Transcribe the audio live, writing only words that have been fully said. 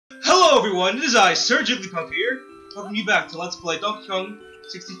Hello everyone, it is I, Sir Jigglypuff here, welcome you back to Let's Play Donkey Kong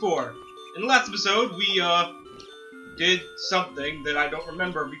 64. In the last episode, we, did something that I don't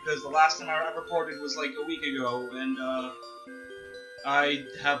remember because the last time I recorded was like a week ago, and, I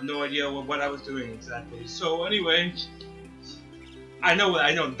have no idea what I was doing exactly. So anyway, I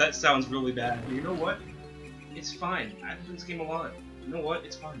know that sounds really bad, but you know what? It's fine. I put this game a lot. You know what?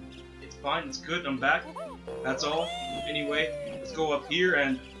 It's fine. It's fine. It's good. I'm back. That's all. Anyway, let's go up here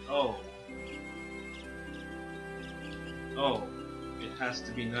and... Oh, it has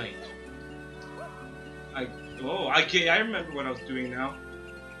to be night. I remember what I was doing now.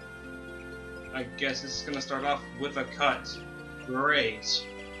 I guess this is gonna start off with a cut. Great.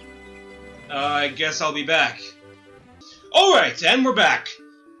 I guess I'll be back. Alright, and we're back.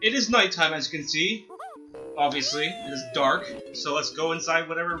 It is nighttime, as you can see. Obviously, it is dark, so let's go inside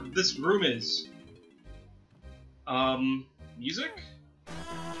whatever this room is. Music?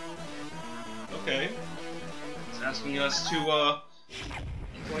 Okay. It's asking us to,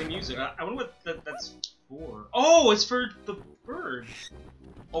 play music. I wonder what that's for. Oh, it's for the bird!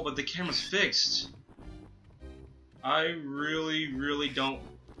 Oh, but the camera's fixed. I really don't...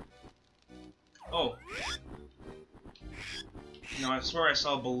 Oh. No, I swear I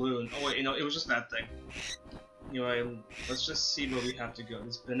saw a balloon. Oh wait, it was just that thing. Anyway, let's just see where we have to go.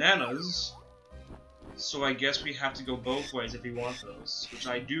 There's bananas. So I guess we have to go both ways if we want those. Which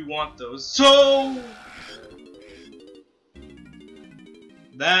I do want those. So...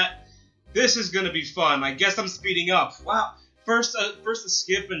 This is gonna be fun. I guess I'm speeding up. Wow. First a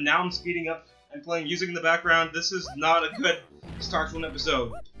skip, and now I'm speeding up and playing music in the background. This is not a good start to an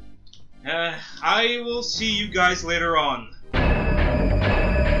episode. I will see you guys later on.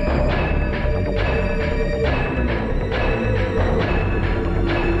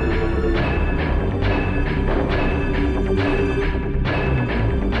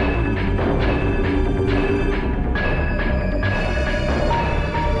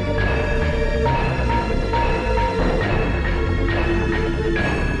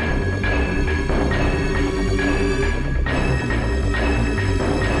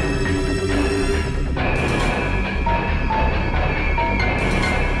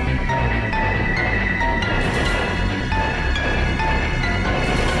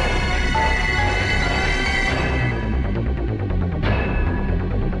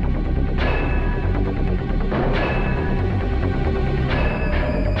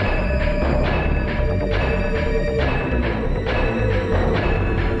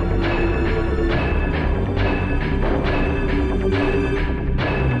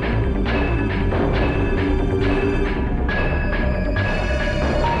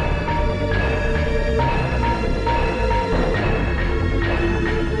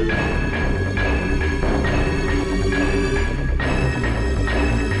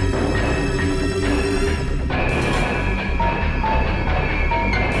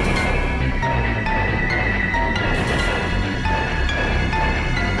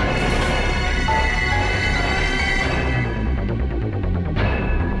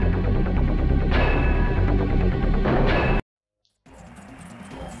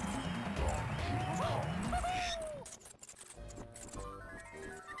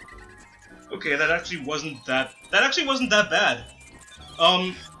 Okay, that actually wasn't that bad.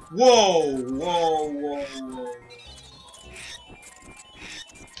 Whoa.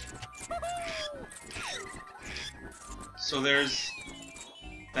 So there's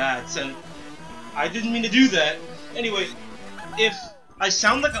bats, and I didn't mean to do that. Anyway, if I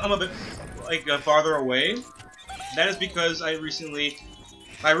sound like I'm a bit farther away, that is because my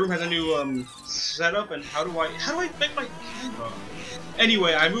room has a new setup, and how do I make my camera?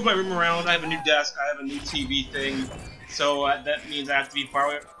 Anyway, I moved my room around, I have a new desk, I have a new TV thing, so that means I have to be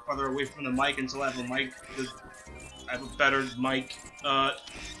farther away from the mic until I have a better mic.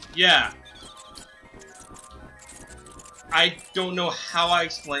 Yeah. I don't know how I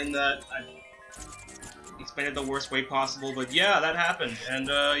explained that. I explained it the worst way possible, but yeah, that happened, and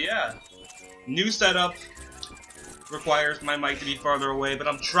yeah. New setup requires my mic to be farther away, but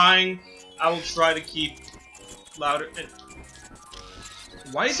I will try to keep louder.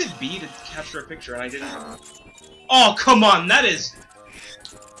 Why is it B to capture a picture and I didn't... Oh, come on, that is...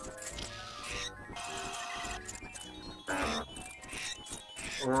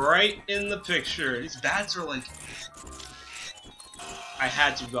 Right in the picture. These bats are like... I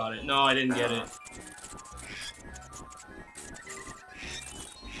had to got it. No, I didn't get it.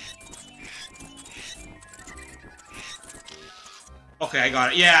 Okay, I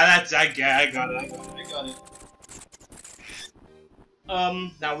got it. Yeah, I got it.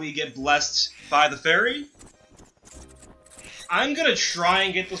 Now we get blessed by the fairy. I'm gonna try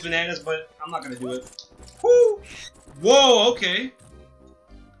and get those bananas, but I'm not gonna do it. Woo! Whoa, okay.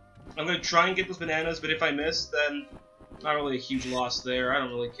 I'm gonna try and get those bananas, but if I miss, then not really a huge loss there. I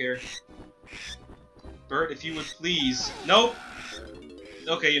don't really care. Bert, if you would please. Nope.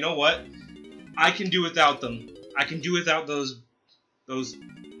 Okay, you know what? I can do without them. I can do without those,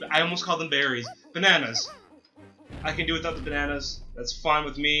 I almost call them berries. Bananas. I can do without the bananas. That's fine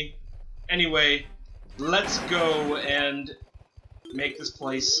with me. Anyway, let's go and make this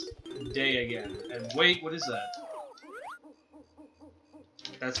place day again. And wait, what is that?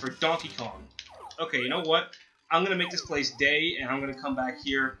 That's for Donkey Kong. Okay, you know what? I'm gonna make this place day, and I'm gonna come back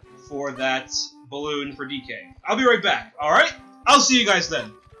here for that balloon for DK. I'll be right back, alright? I'll see you guys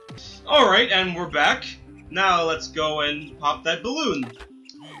then. Alright, and we're back. Now let's go and pop that balloon.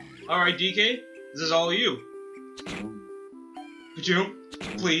 Alright, DK, this is all you. Could you,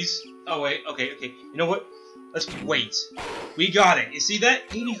 please? Oh wait, okay. You know what? Let's wait. We got it. You see that?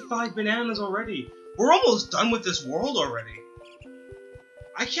 85 bananas already. We're almost done with this world already.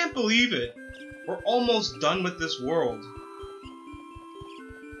 I can't believe it. We're almost done with this world.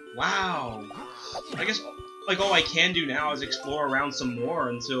 Wow. I guess like all I can do now is explore around some more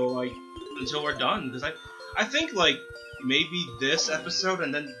until we're done. Because I think like maybe this episode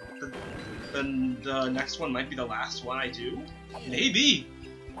and then the next one might be the last one I do. Maybe.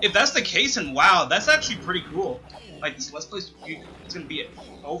 If that's the case, and wow, that's actually pretty cool. Like this Let's Play, it's gonna be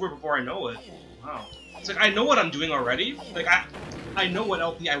over before I know it. Wow. It's like I know what I'm doing already. Like I know what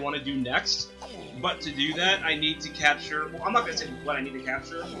LP I want to do next. But to do that, I need to capture. Well, I'm not gonna say what I need to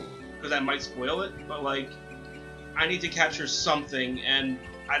capture because that might spoil it. But like, I need to capture something, and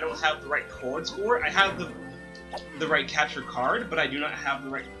I don't have the right chords for it. I have the right capture card, but I do not have the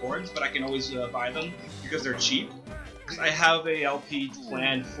right chords. But I can always buy them because they're cheap. Because I have a LP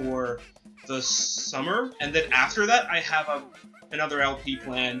planned for the summer, and then after that, I have another LP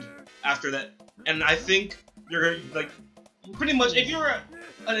planned after that. And I think you're gonna like pretty much if you're a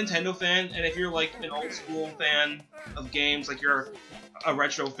Nintendo fan, and if you're like an old school fan of games, like you're a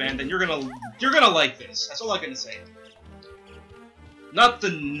retro fan, then you're gonna like this. That's all I'm gonna say. Not the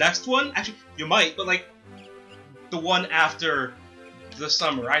next one, actually you might, but like the one after the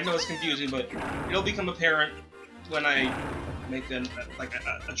summer. I know it's confusing, but it'll become apparent when I make a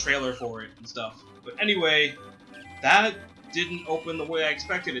trailer for it and stuff. But anyway, that didn't open the way I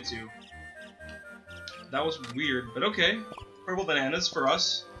expected it to. That was weird, but okay. Purple bananas for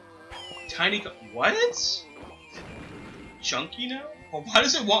us. Tiny what? Chunky now? Well, why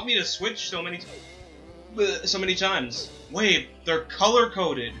does it want me to switch so many times? Wait, they're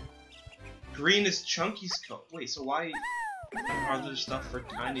color-coded. Green is Chunky's color. Wait, so why are there stuff for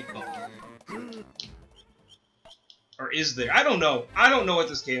Tiny color? Or is there? I don't know. I don't know what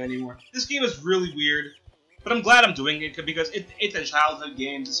this game anymore. This game is really weird, but I'm glad I'm doing it because it's a childhood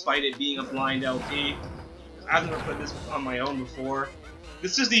game despite it being a blind LP. I've never played this on my own before.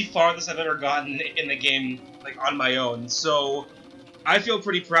 This is the farthest I've ever gotten in the game, like, on my own, so I feel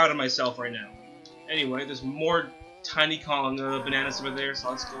pretty proud of myself right now. Anyway, there's more Tiny Kong bananas over there, so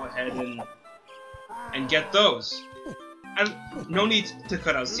let's go ahead and get those. No need to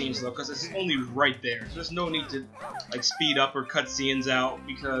cut out scenes, though, because it's only right there. So there's no need to, like, speed up or cut scenes out,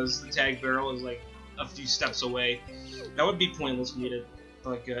 because the tag barrel is, like, a few steps away. That would be pointless for me to,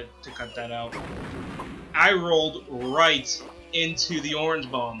 like, to cut that out. I rolled right into the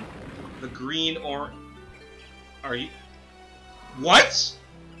orange bomb. The green or... Are you... What?!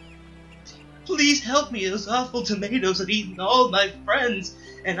 Please help me, those awful tomatoes have eaten all my friends,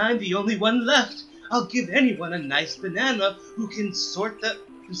 and I'm the only one left. I'll give anyone a nice banana who can sort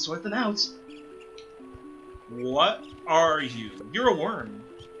them out. What are you? You're a worm.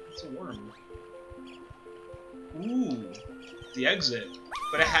 It's a worm. Ooh, the exit.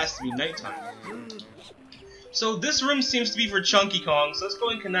 But it has to be nighttime. So this room seems to be for Chunky Kong, so let's go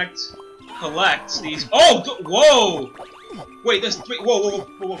and collect these. Oh, whoa! Wait, wait, whoa,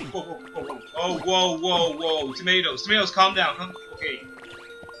 oh, whoa, tomatoes, calm down, okay.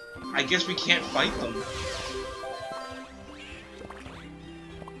 I guess we can't fight them.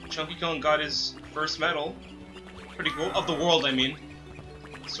 Chunky Kong got his first medal. Pretty cool. Of the world, I mean.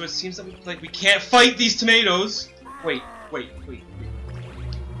 So it seems like we can't fight these tomatoes. Wait.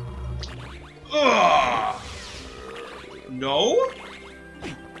 Ugh! No?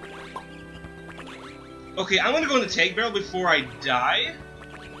 Okay, I'm gonna go in the tag barrel before I die.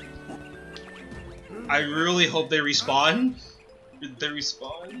 I really hope they respawn. Did they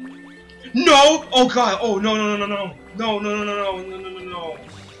respawn? No! Oh god! Oh no! No!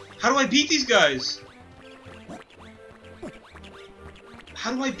 How do I beat these guys?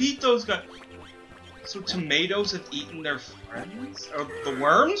 How do I beat those guys? So tomatoes have eaten their friends? Or the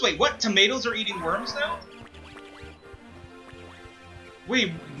worms? Wait, what? Tomatoes are eating worms now?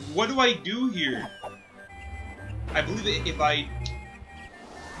 Wait, what do I do here? I believe that if I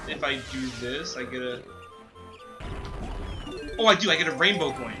do this, I get a... Oh, I do, I get a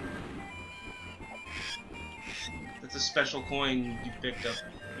rainbow coin. That's a special coin you picked up.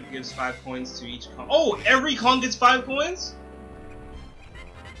 It gives 5 coins to each Kong. Oh, every Kong gets 5 coins?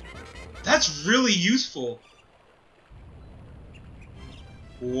 That's really useful.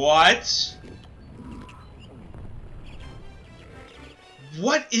 What?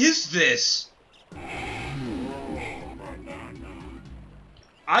 What is this?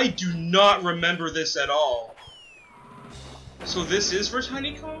 I do not remember this at all. So this is for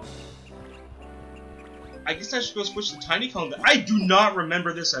Tiny Kong? I guess I should go switch to Tiny Kong. I do not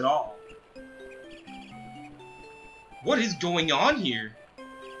remember this at all. What is going on here?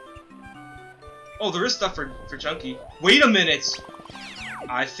 Oh, there is stuff for Chunky. Wait a minute!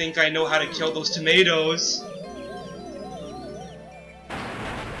 I think I know how to kill those tomatoes.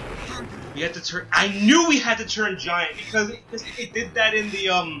 We had to turn... I knew we had to turn giant because it did that in the,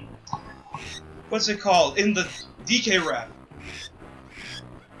 what's it called? In the DK rap.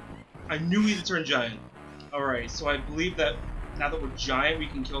 I knew we had to turn giant. Alright, so I believe that now that we're giant, we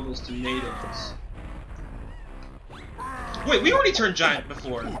can kill those tomatoes. Wait, we already turned giant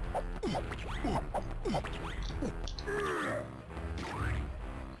before.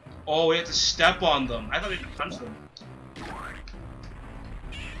 Oh, we had to step on them. I thought we could punch them.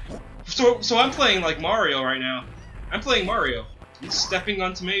 So I'm playing like Mario right now. I'm playing Mario. I'm stepping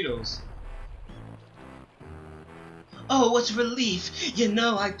on tomatoes. Oh, what relief! You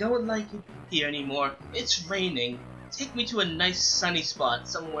know, I don't like it here anymore. It's raining. Take me to a nice sunny spot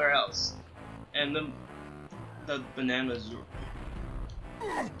somewhere else. And the bananas.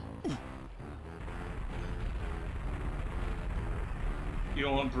 You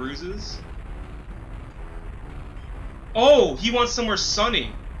don't want bruises? Oh, he wants somewhere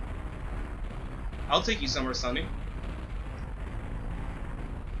sunny. I'll take you somewhere sunny.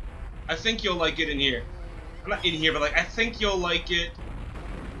 I think you'll like it in here. I'm not in here, but like I think you'll like it.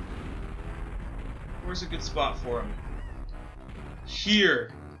 Where's a good spot for him?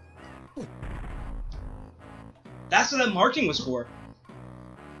 Here. That's what that marking was for.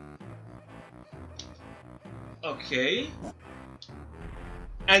 Okay.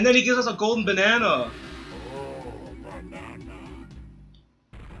 And then he gives us a golden banana.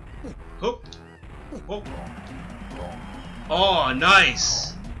 Hoop. Oh. Oh,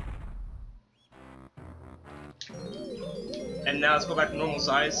 nice. And now let's go back to normal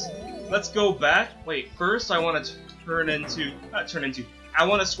size. Let's go back. Wait, first I want to I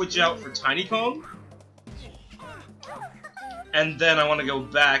want to switch out for Tiny Kong. And then I want to go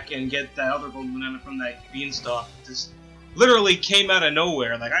back and get that other golden banana from that beanstalk. Just literally came out of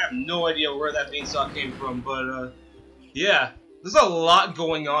nowhere. Like, I have no idea where that beanstalk came from, but, yeah. There's a lot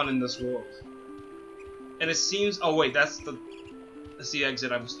going on in this world. And it seems... Oh, wait, that's the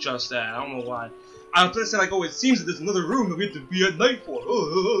exit I was just at. I don't know why. I was going to say, like, oh, it seems that there's another room that we have to be at night for.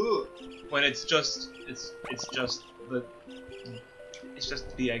 When it's just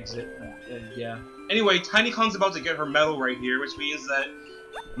the exit. Yeah. Anyway, Tiny Kong's about to get her medal right here, which means that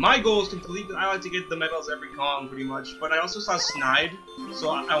my goal is complete. I like to get the medals every Kong, pretty much. But I also saw Snide,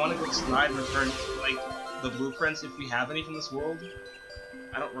 so I want to go to Snide and return, like, the blueprints if we have any from this world.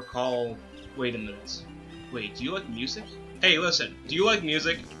 I don't recall. Wait a minute. Wait, do you like music? Hey, listen, do you like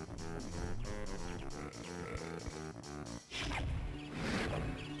music?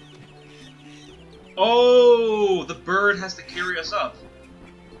 Oh, the bird has to carry us up.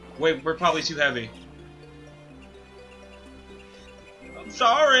 Wait, we're probably too heavy. I'm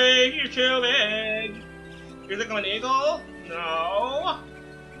sorry, you're too big. You're thinking of an eagle? No.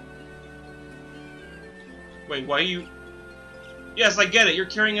 Wait, why are you... Yes, I get it. You're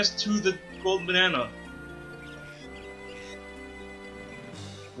carrying us to the golden banana.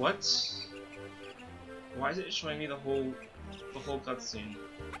 What? Why is it showing me the whole cutscene?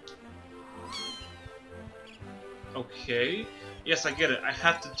 Okay. Yes, I get it. I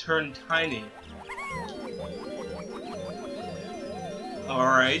have to turn tiny.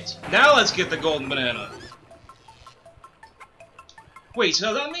 Alright. Now let's get the golden banana. Wait,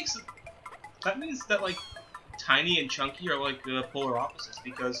 so that means that, like, Tiny and Chunky are like the polar opposites,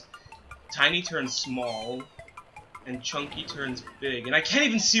 because Tiny turns small and Chunky turns big, and I can't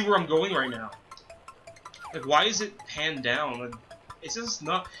even see where I'm going right now. Like, why is it panned down? Like, it's just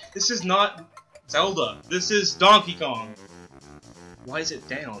not. This is not Zelda. This is Donkey Kong. Why is it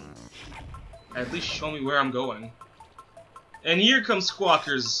down? At least show me where I'm going. And here comes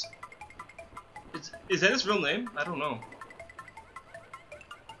Squawkers. Is that his real name? I don't know.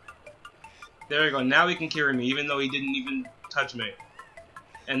 There we go. Now he can carry me, even though he didn't even touch me.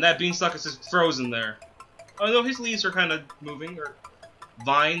 And that beanstalk is just frozen there. Oh no, his leaves are kind of moving, or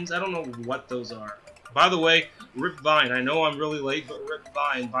vines. I don't know what those are. By the way, Rip Vine. I know I'm really late, but Rip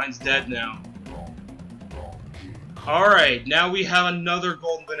Vine. Vine's dead now. Alright, now we have another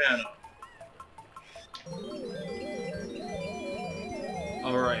golden banana.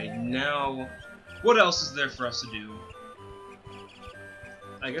 Alright, now... what else is there for us to do?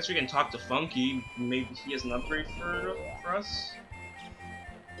 I guess we can talk to Funky. Maybe he has an upgrade for us?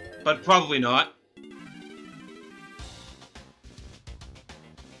 But probably not.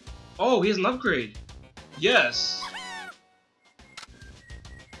 Oh, he has an upgrade! Yes!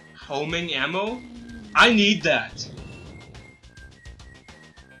 Homing ammo? I need that!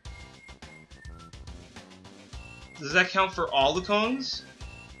 Does that count for all the Kongs?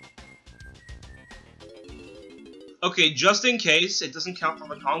 Okay, just in case it doesn't count for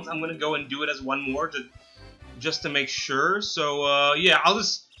the Kongs, I'm gonna go and do it as one more just to make sure. So, yeah, I'll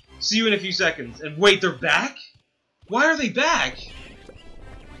just see you in a few seconds. And wait, they're back? Why are they back?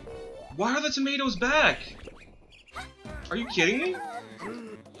 Why are the tomatoes back? Are you kidding me?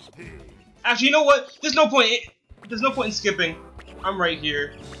 Actually, you know what? There's no point in skipping. I'm right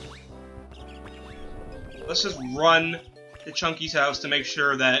here. Let's just run to Chunky's house to make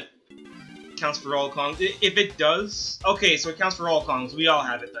sure that it counts for all Kongs. If it does... okay, so it counts for all Kongs. We all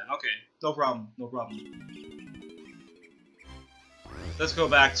have it then. Okay, no problem. No problem. Let's go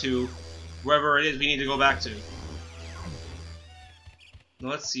back to wherever it is we need to go back to. Now,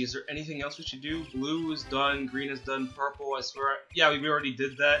 let's see, is there anything else we should do? Blue is done, green is done, purple, I swear... yeah, we already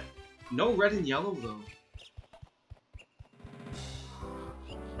did that. No red and yellow, though.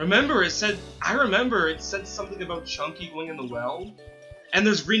 Remember, it said... I remember it said something about Chunky going in the well. And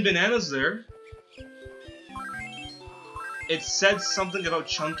there's green bananas there. It said something about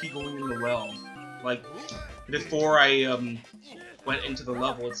Chunky going in the well. Like, before I, went into the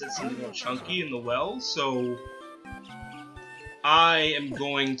level, it said something about Chunky in the well, so... I am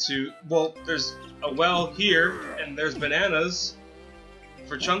going to... well, there's a well here, and there's bananas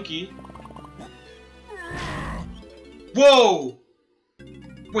for Chunky. Whoa!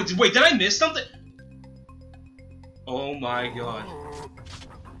 Wait, did I miss something? Oh my god.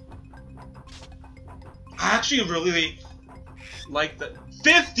 I actually really like the...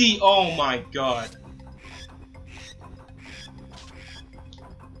 50! Oh my god.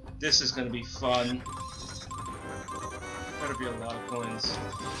 This is gonna be fun. Better be a lot of coins.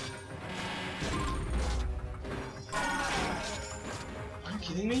 Are you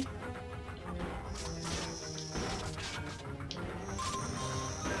kidding me?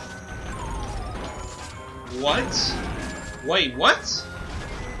 What? Wait, what?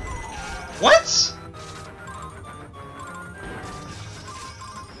 What?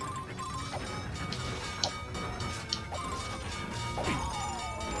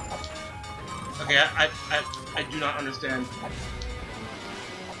 Okay, I do not understand.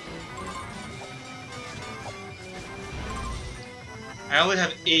 I only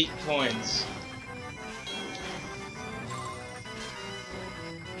have 8 coins.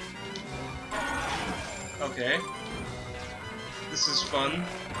 Okay. This is fun.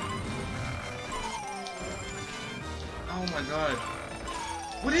 Oh my god.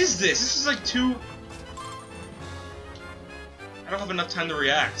 What is this? This is like too... I don't have enough time to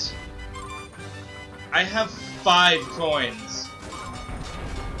react. I have 5 coins.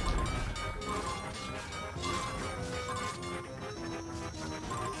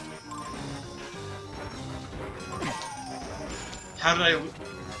 How did I...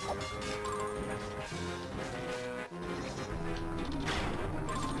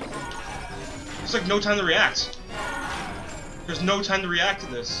 There's like no time to react. There's no time to react to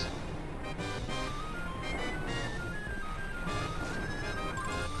this.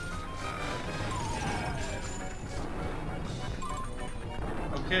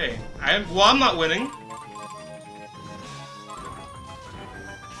 Okay, well, I'm not winning.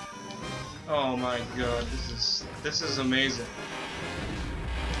 Oh my god, this is amazing.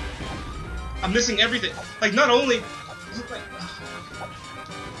 I'm missing everything. Like, not only... like,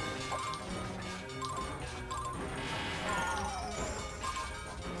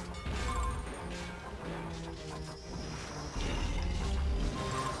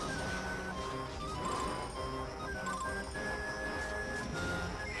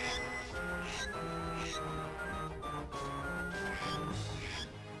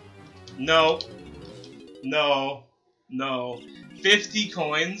 no. No. No. 50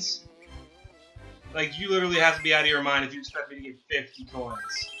 coins? Like, you literally have to be out of your mind if you expect me to get 50 coins.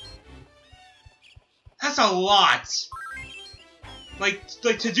 That's a lot! Like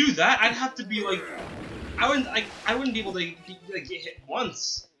to do that, I'd have to be like... I wouldn't be able to get hit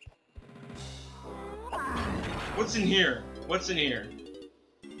once. What's in here? What's in here?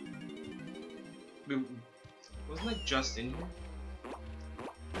 Wait, wasn't I just in here?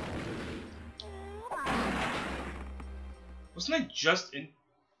 Wasn't I just in...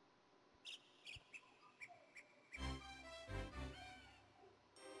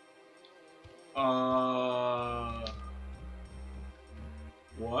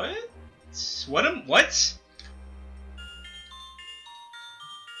 What? What?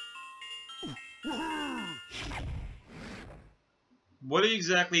 What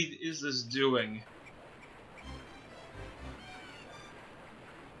exactly is this doing?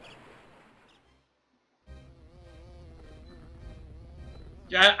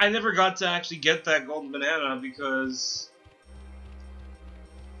 Yeah, I never got to actually get that golden banana because...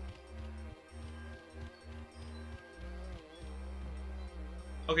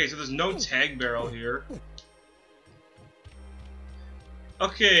 Okay, so there's no tag barrel here.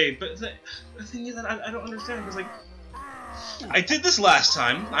 Okay, but the thing is that I don't understand, because, like, I did this last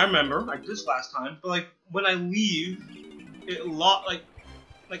time, I remember, I did this last time, but, like, when I leave, it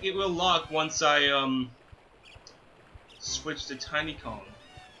it will lock once I, switch to Tiny Kong.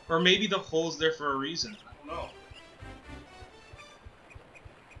 Or maybe the hole's there for a reason, I don't know.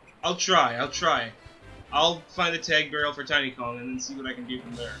 I'll try. I'll find a tag barrel for Tiny Kong and then see what I can do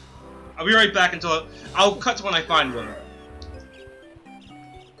from there. I'll be right back until I'll cut to when I find one.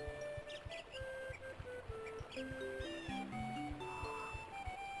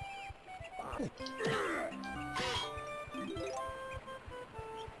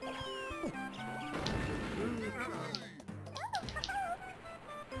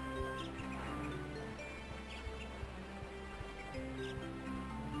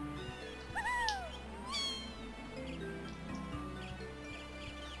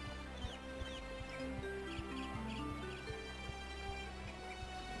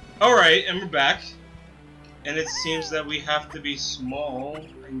 Alright, and we're back. And it seems that we have to be small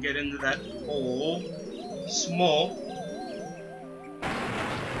and get into that hole. Small.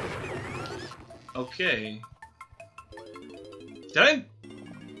 Okay. Did I...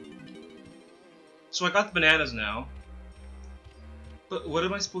 So I got the bananas now. But what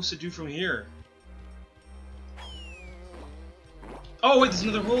am I supposed to do from here? Oh wait, there's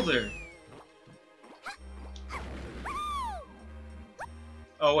another hole there.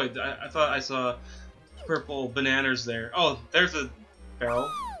 Oh wait, I thought I saw purple bananas there. Oh, there's a barrel.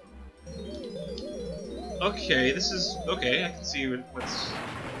 Okay, this is... Okay, I can see what's...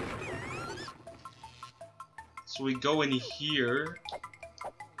 So we go in here.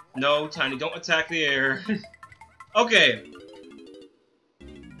 No, Tiny, don't attack the air. Okay.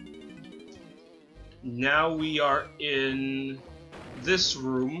 Now we are in this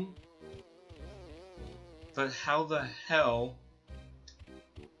room. But how the hell...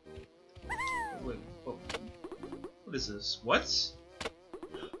 Wait, oh. What is this? What?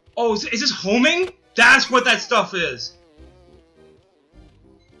 Oh, is this homing? That's what that stuff is!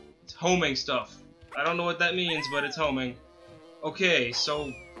 It's homing stuff. I don't know what that means, but it's homing. Okay,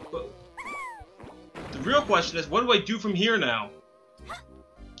 so... the real question is, what do I do from here now?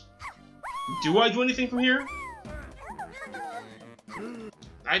 Do I do anything from here?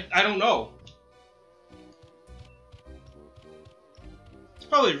 I don't know. It's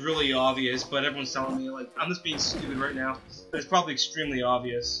probably really obvious, but everyone's telling me, like, I'm just being stupid right now. But it's probably extremely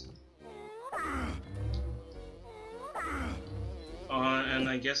obvious. And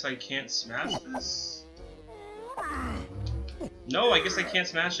I guess I can't smash this? No, I guess I can't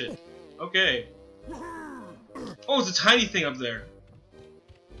smash it. Okay. Oh, it's a tiny thing up there.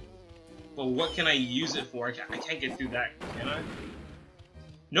 Well, what can I use it for? I can't get through that, can I?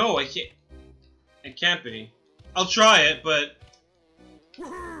 No, I can't. It can't be. I'll try it, but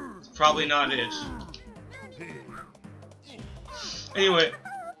it's probably not it. Anyway,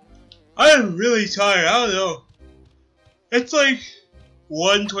 I am really tired. I don't know. It's like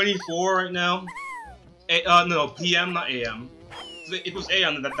 1:24 right now. No, PM, not AM. If it was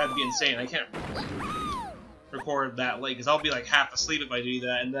AM, that'd be insane. I can't record that late, because I'll be like half asleep if I do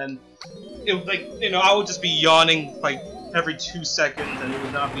that, and then it would, like, you know, I would just be yawning like every 2 seconds, and it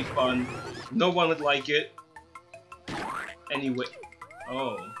would not be fun. No one would like it. Anyway,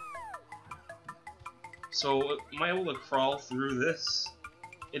 oh. So, am I able to crawl through this?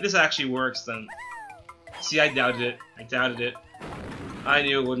 If this actually works, then... See, I doubted it. I doubted it. I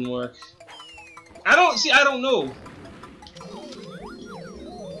knew it wouldn't work. I don't know.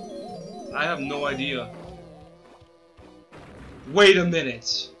 I have no idea. Wait a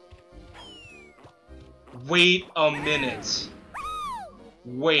minute. Wait a minute.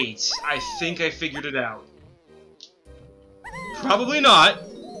 Wait, I think I figured it out. Probably not,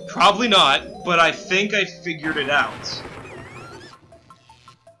 but I think I figured it out.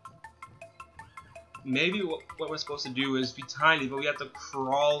 Maybe what we're supposed to do is be tiny, but we have to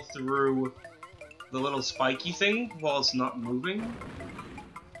crawl through the little spiky thing while it's not moving.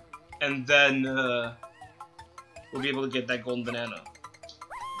 And then, we'll be able to get that golden banana.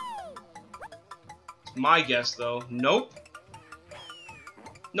 My guess, though. Nope.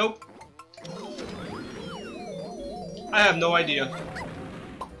 Nope. I have no idea.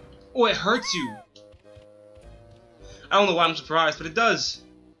 Oh, it hurts you. I don't know why I'm surprised, but it does.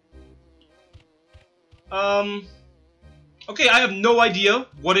 Okay, I have no idea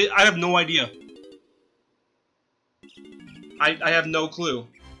what it. I have no idea. I have no clue.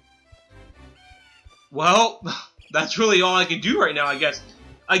 Well, that's really all I can do right now, I guess.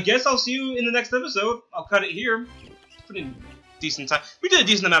 I guess I'll see you in the next episode. I'll cut it here. Pretty decent time. We did a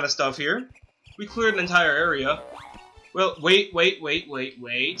decent amount of stuff here. We cleared an entire area. Well, wait,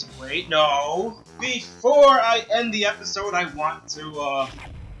 no. Before I end the episode, I want to,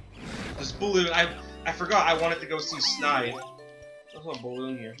 this balloon, I forgot I wanted to go see Snide. There's a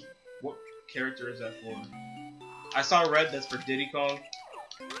balloon here. What character is that for? I saw red, that's for Diddy Kong.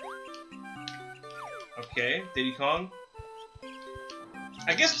 Okay, Diddy Kong.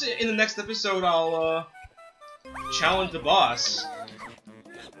 I guess in the next episode I'll, challenge the boss.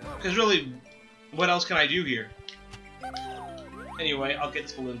 Because really, what else can I do here? Anyway, I'll get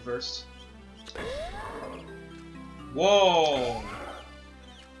this balloon first. Whoa!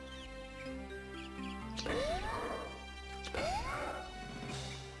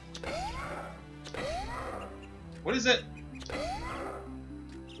 What is it?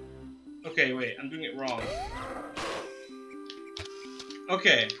 Okay, wait, I'm doing it wrong.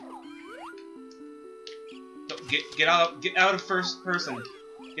 Okay. No, get out of first person.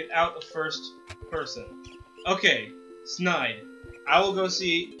 Get out of first person. Okay, Snide. I will go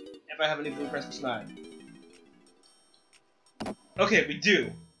see if I have any blueprints for Snide. Okay, we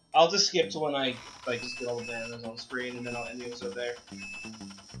do. I'll just skip to when I just get all the bananas on screen, and then I'll end the episode there.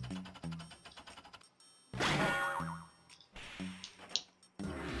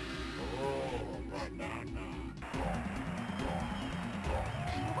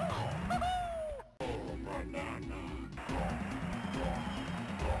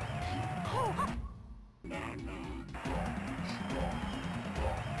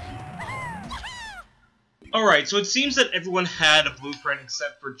 Alright, so it seems that everyone had a blueprint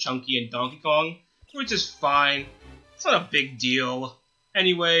except for Chunky and Donkey Kong, which is fine. It's not a big deal.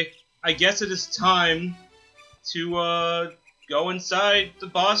 Anyway, I guess it is time to, go inside the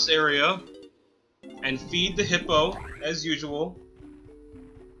boss area and feed the hippo, as usual.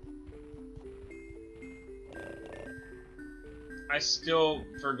 I still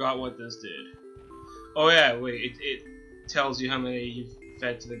forgot what this did. Oh yeah, wait, it tells you how many you've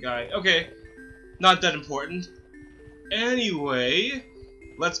fed to the guy. Okay. Not that important. Anyway,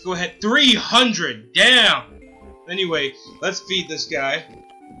 let's go ahead. 300! Damn! Anyway, let's feed this guy.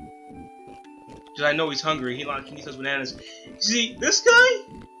 Because I know he's hungry. He needs those bananas. See, this guy?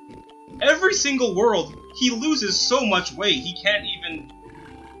 Every single world, he loses so much weight, he can't even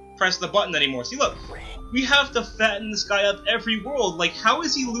press the button anymore. See, look. We have to fatten this guy up every world. Like, how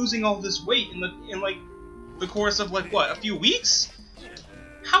is he losing all this weight in the course of, like, what, a few weeks?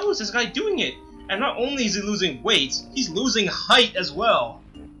 How is this guy doing it? And not only is he losing weight, he's losing height as well.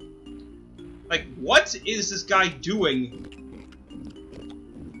 Like, what is this guy doing?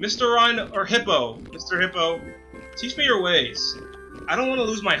 Mr. Rhino, or Hippo. Mr. Hippo, teach me your ways. I don't want to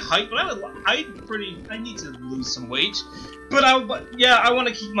lose my height, but I need to lose some weight. But yeah, I want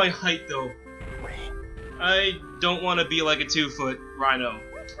to keep my height though. I don't want to be like a 2-foot rhino.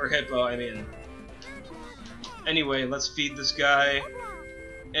 Or hippo, I mean. Anyway, let's feed this guy.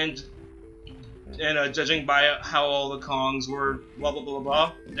 And judging by how all the Kongs were blah blah blah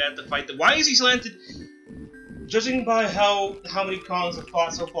blah, they had to fight the. Why is he slanted? Judging by how many Kongs have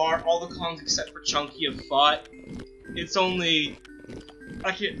fought so far, all the Kongs except for Chunky have fought. It's only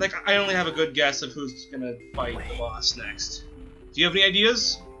I only have a good guess of who's gonna fight the boss next. Do you have any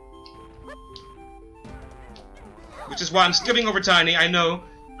ideas? Which is why I'm skipping over Tiny. I know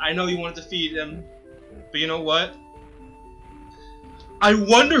you wanted to feed him, but you know what? I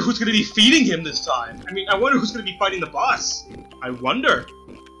wonder who's going to be feeding him this time. I mean, I wonder who's going to be fighting the boss. I wonder.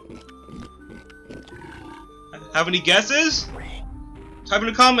 Have any guesses? Type in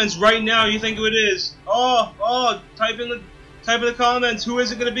the comments right now. You think who it is? Oh! Type in the comments. Who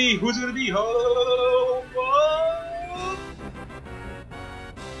is it going to be? Who's it going to be? Oh!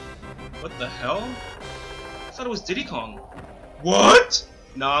 What the hell? I thought it was Diddy Kong. What?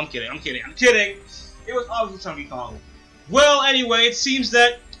 No, I'm kidding. It was obviously Donkey Kong. Well, anyway, it seems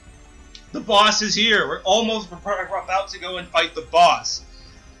that the boss is here. We're about to go and fight the boss.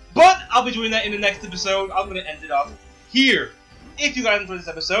 But I'll be doing that in the next episode. I'm going to end it off here. If you guys enjoyed this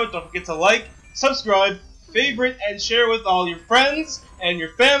episode, don't forget to like, subscribe, favorite, and share with all your friends and your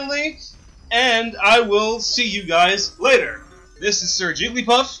family. And I will see you guys later. This is Sir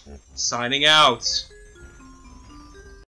Jigglypuff, signing out.